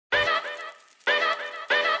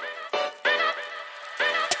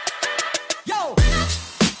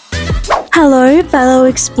Hello fellow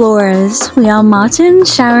explorers, we are Martin,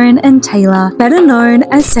 Sharon and Taylor, better known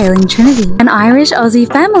as Sailing Trinity, an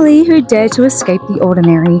Irish-Aussie family who dared to escape the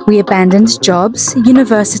ordinary. We abandoned jobs,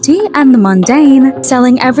 university and the mundane,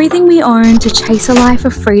 selling everything we own to chase a life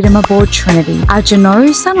of freedom aboard Trinity, our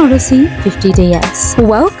Sun Odyssey 50DS.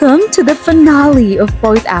 Welcome to the finale of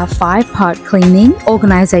both our 5-part cleaning,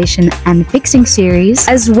 organisation and fixing series,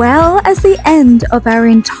 as well as the end of our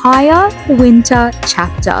entire winter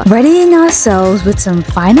chapter, readying ourselves with some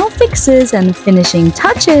final fixes and finishing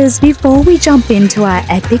touches before we jump into our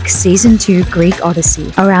epic Season 2 Greek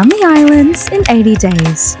Odyssey around the islands in 80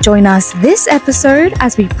 days. Join us this episode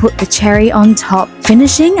as we put the cherry on top,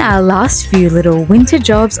 finishing our last few little winter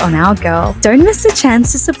jobs on our girl. Don't miss the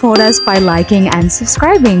chance to support us by liking and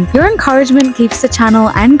subscribing. Your encouragement keeps the channel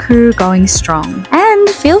and crew going strong. And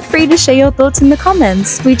feel free to share your thoughts in the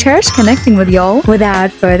comments. We cherish connecting with y'all.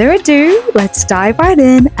 Without further ado, let's dive right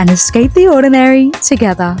in and escape the ordinary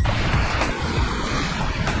together.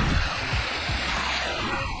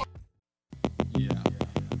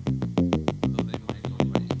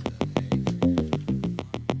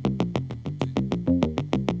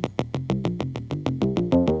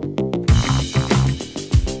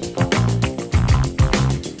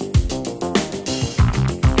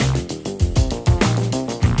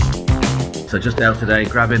 So just out today,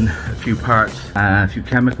 grabbing a few parts, a few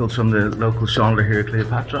chemicals from the local shoulder here at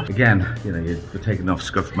Cleopatra. Again, you know, you're taking off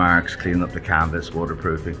scuff marks, cleaning up the canvas,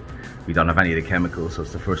 waterproofing. We don't have any of the chemicals, so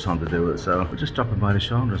it's the first time to do it. So we're just dropping by the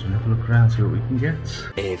shoulders and have a look around, see what we can get.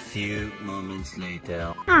 A few moments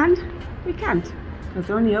later. And we can't, because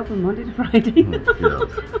they're only open Monday to Friday.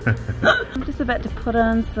 Oh, I'm just about to put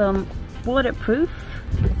on some waterproof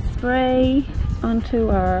spray onto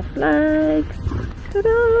our flags.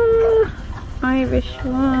 Ta-da! Irish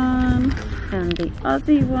one and the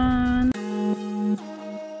Aussie one.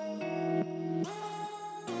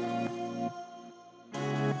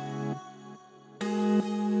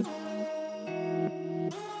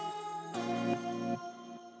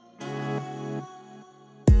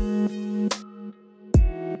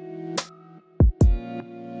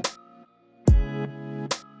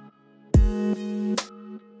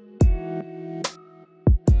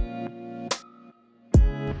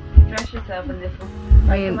 Dress yourself in this one.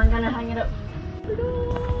 Right, I'm gonna hang it up.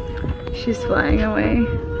 She's flying away.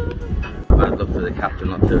 Bad luck for the captain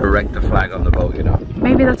not to erect the flag on the boat, you know.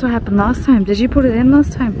 Maybe that's what happened last time. Did you put it in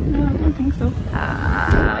last time? No, I don't think so.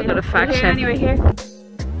 I got a fact check. Anyway, here.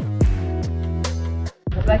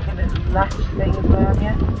 There's like a little latch thing as well,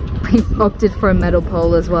 yeah. We've opted for a metal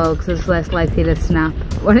pole as well because it's less likely to snap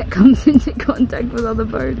when it comes into contact with other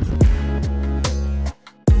boats.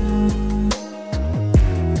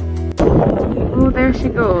 Oh, there she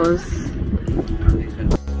goes.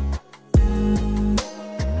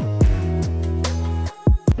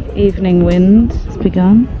 Evening wind has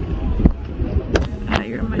begun. Ah,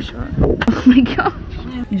 you're in my shot. Oh my gosh.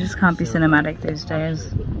 You just can't be cinematic these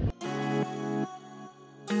days.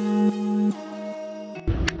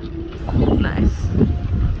 Nice.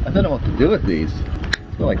 I don't know what to do with these.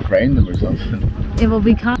 It's not like frame them or something. Yeah, well,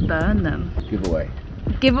 we can't burn them. Giveaway.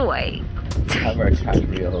 Giveaway. Have our tag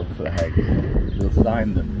real flags. We'll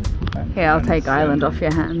sign them. Here, I'll take Island off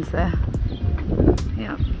your hands there.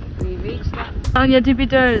 Yeah. We reached that. On your tippy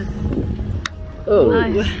toes. Oh.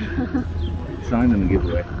 Nice. Sign them and give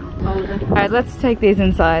away. Alright, let's take these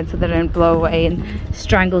inside so they don't blow away and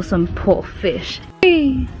strangle some poor fish.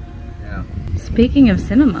 Hey. Yeah. Speaking of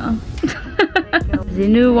cinema, the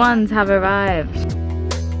new ones have arrived.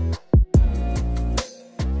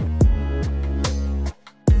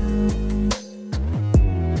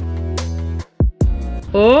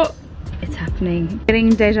 Oh, it's happening. Getting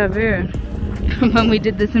deja vu from when we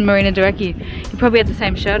did this in Marina Direcki. You probably had the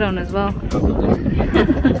same shirt on as well.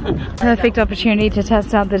 Perfect opportunity to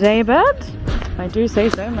test out the daybird, if I do say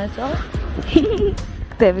so myself.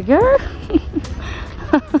 There we go.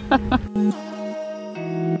 A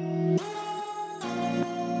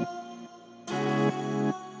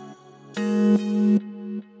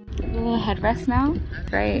little headrest now.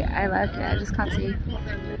 Great, I like it. I just can't see.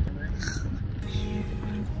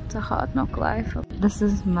 It's a hard knock life. This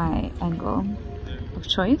is my angle of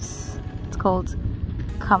choice. It's called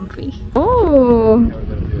comfy. Oh,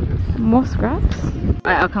 more scraps.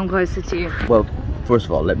 Alright, I'll come closer to you. Well, first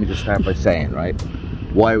of all, let me just start by saying, right,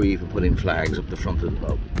 Why are we even putting flags up the front of the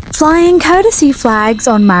boat? Flying courtesy flags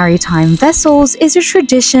on maritime vessels is a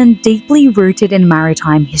tradition deeply rooted in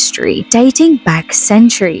maritime history, dating back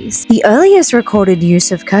centuries. The earliest recorded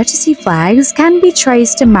use of courtesy flags can be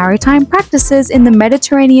traced to maritime practices in the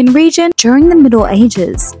Mediterranean region during the Middle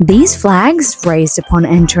Ages. These flags, raised upon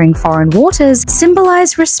entering foreign waters,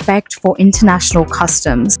 symbolize respect for international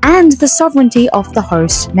customs and the sovereignty of the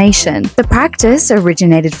host nation. The practice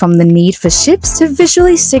originated from the need for ships to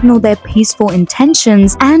visually signal their peaceful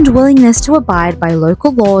intentions and willingness to abide by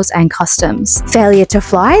local laws and customs. Failure to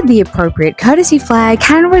fly the appropriate courtesy flag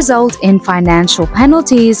can result in financial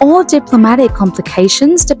penalties or diplomatic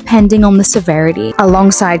complications depending on the severity.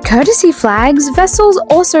 Alongside courtesy flags, vessels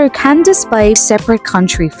also can display separate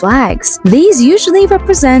country flags. These usually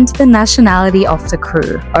represent the nationality of the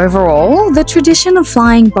crew. Overall, the tradition of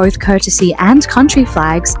flying both courtesy and country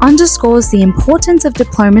flags underscores the importance of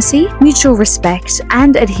diplomacy, mutual respect,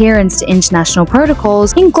 and adherence to international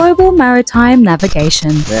protocols in global maritime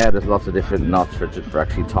navigation. Yeah, there's lots of different knots for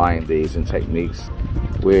actually tying these and techniques.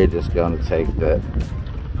 We're just going to take the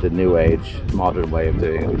new age, modern way of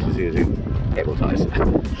doing it, which is using cable ties.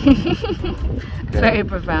 Very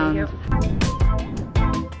profound.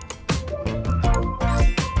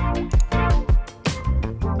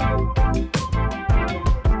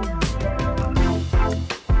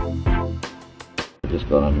 Just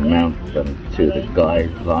going to mount them to the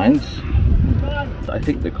guidelines. I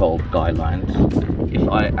think they're called guy lines. If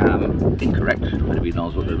I am incorrect, if anybody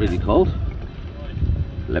knows what they're really called,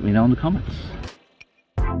 let me know in the comments.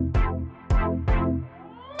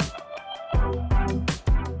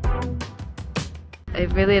 I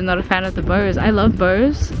really am not a fan of the bows. I love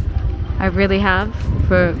bows. I really have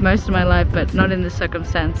for most of my life, but not in this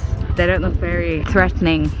circumstance. They don't look very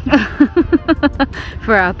threatening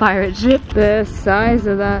for our pirate ship. The size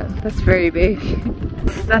of that's very big.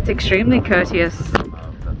 That's extremely courteous.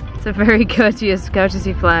 It's a very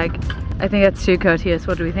courtesy flag. I think that's too courteous.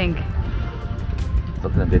 What do we think? It's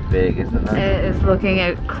looking a bit big, isn't it? It is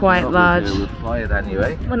looking quite large. We'll fly it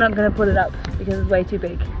anyway. We're not going to put it up because it's way too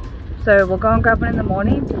big. So we'll go and grab one in the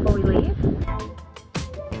morning before we leave.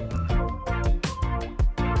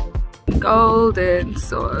 Golden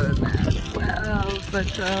sword, 12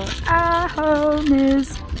 patrol, our home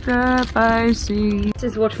is the by sea. This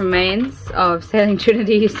is what remains of Sailing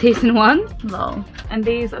Trinity Season 1. Lol. And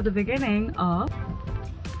these are the beginning of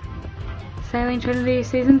Sailing Trinity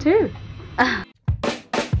Season 2.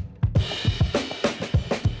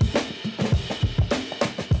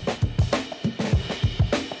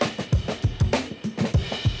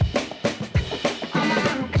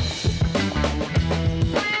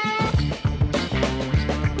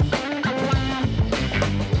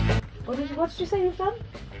 What did you say you've done?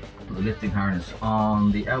 The lifting harness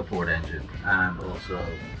on the outboard engine, and also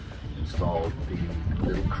installed the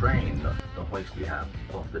little crane, the hoist we have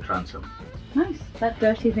off the transom. Nice. That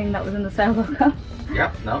dirty thing that was in the sailboat car.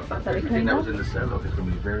 Yeah, no, that dirty thing that was in the sailboat is going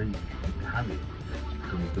to be very handy.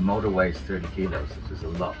 Because the motor weighs 30 kilos, it's just a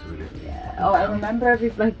lot to be lifting. Yeah. Oh, I remember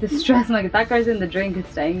the stress, like if that goes in the drink, it's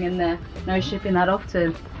staying in there. No shipping that off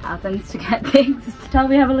to Athens to get things. Shall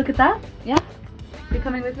we have a look at that? Yeah? You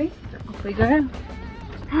coming with me? Off we go.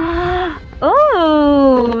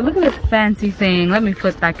 Oh, look at this fancy thing. Let me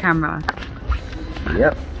flip that camera.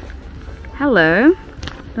 Yep. Hello. Do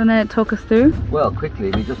you want to talk us through? Well, quickly,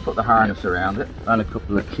 we just put the harness around it and a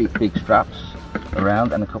couple of big straps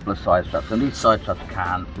around and a couple of side straps. And these side straps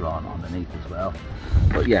can run underneath as well.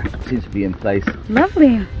 But yeah, it seems to be in place.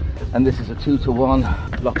 Lovely. And this is a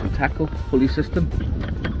 2-to-1 lock and tackle pulley system.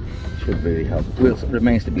 Should really help. Well, it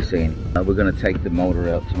remains to be seen. We're going to take the motor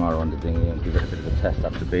out tomorrow on the dinghy and give it a bit of a test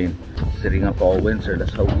after being sitting up all winter.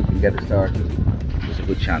 Let's hope we can get it started. There's a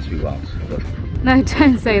good chance we won't. But no,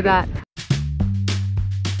 don't say that.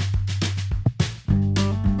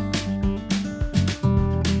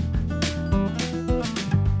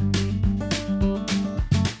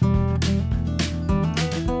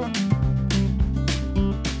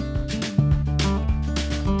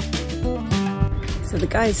 So the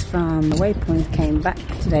guys from the Waypoint came back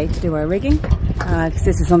today to do our rigging, because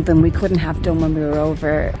this is something we couldn't have done when we were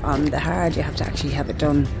over on the hard. You have to actually have it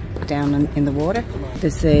done down in the water.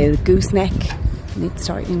 There's a gooseneck needs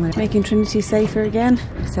tightening. We're making Trinity safer again,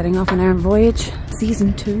 setting off on our voyage,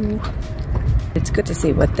 Season 2. It's good to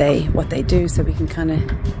see what they do, so we can kind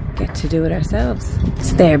of get to do it ourselves.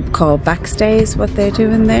 So they're called backstays, what they're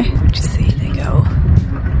doing there. Just see, they go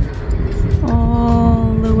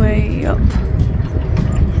all the way up.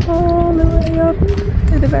 All the way up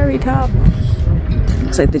to the very top.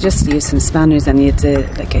 Looks like they just used some spanners and it's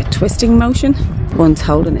like a twisting motion. One's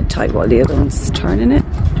holding it tight while the other one's turning it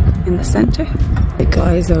in the centre. The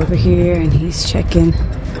guy's over here and he's checking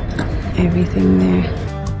everything there.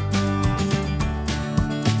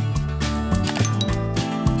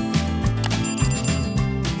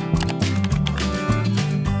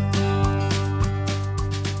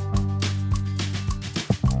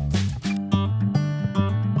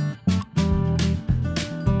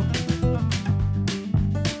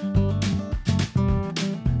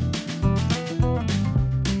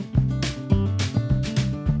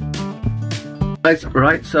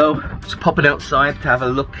 Right, so just popping outside to have a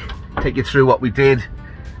look, take you through what we did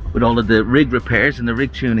with all of the rig repairs and the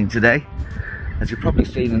rig tuning today. As you've probably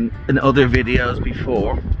seen in other videos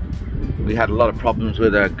before, we had a lot of problems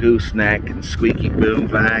with our gooseneck and squeaky boom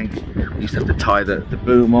vang. We used to have to tie the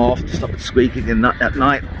boom off to stop it squeaking at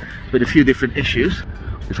night, with a few different issues.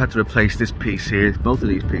 We've had to replace this piece here, both of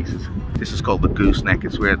these pieces. This is called the gooseneck.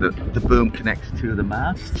 It's where the boom connects to the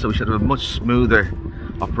mast. So we should have a much smoother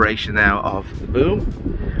operation now of the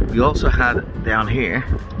boom. We also had down here,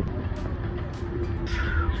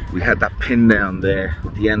 we had that pin down there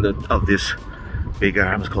at the end of this big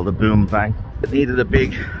arm. It's called a boom vang. It needed a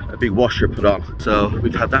big washer put on, so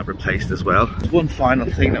we've had that replaced as well. One final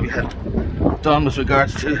thing that we had done with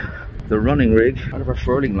regards to the running rig, part of our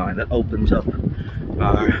furling line that opens up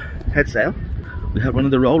our head sail. We had one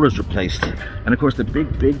of the rollers replaced, and of course the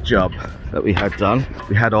big job that we had done,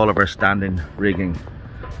 we had all of our standing rigging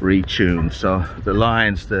retuned. So the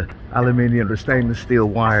lines, the aluminium, the stainless steel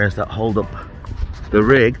wires that hold up the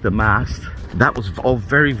rig, the mast, that was all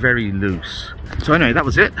very loose. So anyway, that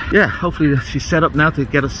was it. Yeah, hopefully she's set up now to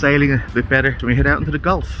get us sailing a bit better when we head out into the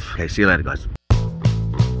Gulf. Okay, see you later, guys.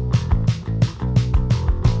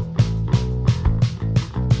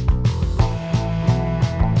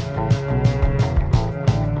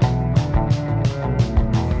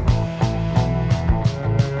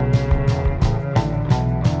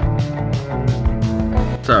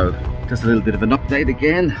 So, just a little bit of an update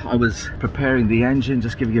again. I was preparing the engine,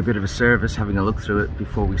 just giving it a bit of a service, having a look through it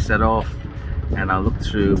before we set off. And I looked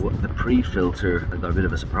through the pre-filter. I got a bit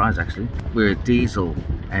of a surprise actually. We're a diesel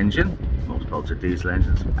engine. Most boats are diesel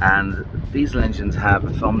engines. And diesel engines have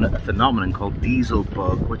a phenomenon called diesel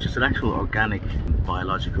bug, which is an actual organic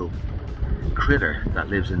biological critter that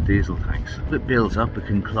lives in diesel tanks. If it builds up, it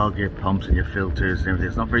can clog your pumps and your filters and everything.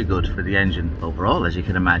 It's not very good for the engine overall, as you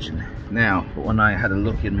can imagine. Now, when I had a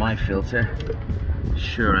look in my filter,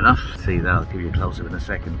 sure enough, see, that'll give you a close-up in a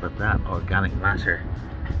second, but that organic matter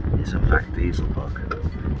is in fact diesel bug.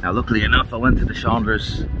 Now, luckily enough, I went to the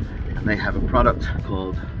Chandlers and they have a product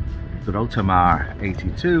called Rotamar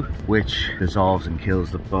 82, which dissolves and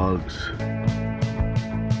kills the bugs.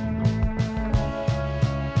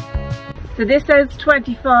 So this says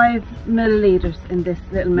 25 millilitres in this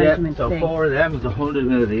little measurement so thing. 4 of them is 100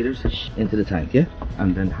 millilitres into the tank, yeah?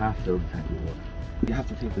 And then half fill the tank with water. You have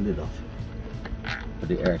to take the lid off for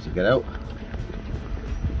the air to get out.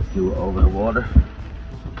 Do it over the water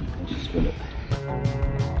and spin it.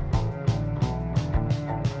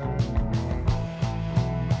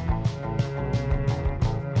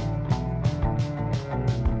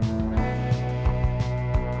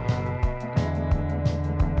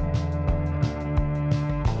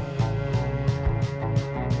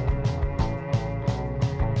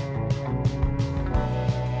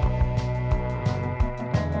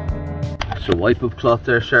 So wipe up cloth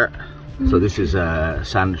there, sir. So this is a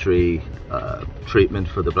sanitary treatment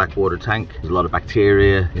for the black water tank. There's a lot of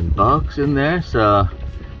bacteria and bugs in there, so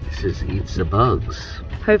this is eats the bugs.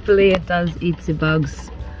 Hopefully it does eat the bugs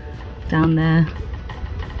down there.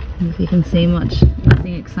 If you can see much,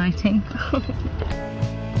 nothing exciting.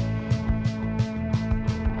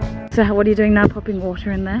 So what are you doing now, popping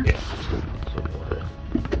water in there? Yes.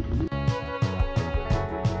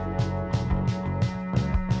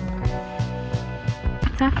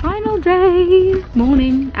 It's our final day,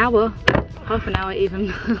 morning, hour, half an hour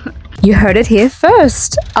even. You heard it here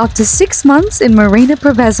first. After 6 months in Marina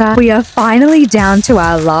Preveza, we are finally down to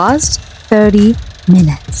our last 30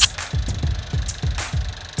 minutes.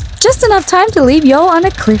 Just enough time to leave y'all on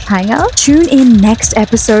a cliffhanger. Tune in next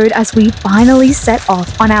episode as we finally set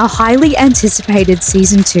off on our highly anticipated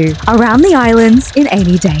season 2 around the islands in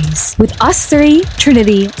 80 days. With us 3,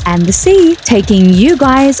 Trinity, and the sea taking you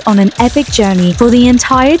guys on an epic journey for the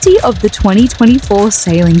entirety of the 2024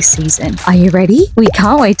 sailing season. Are you ready? We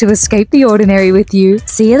can't wait to escape the ordinary with you.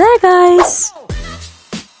 See you there, guys.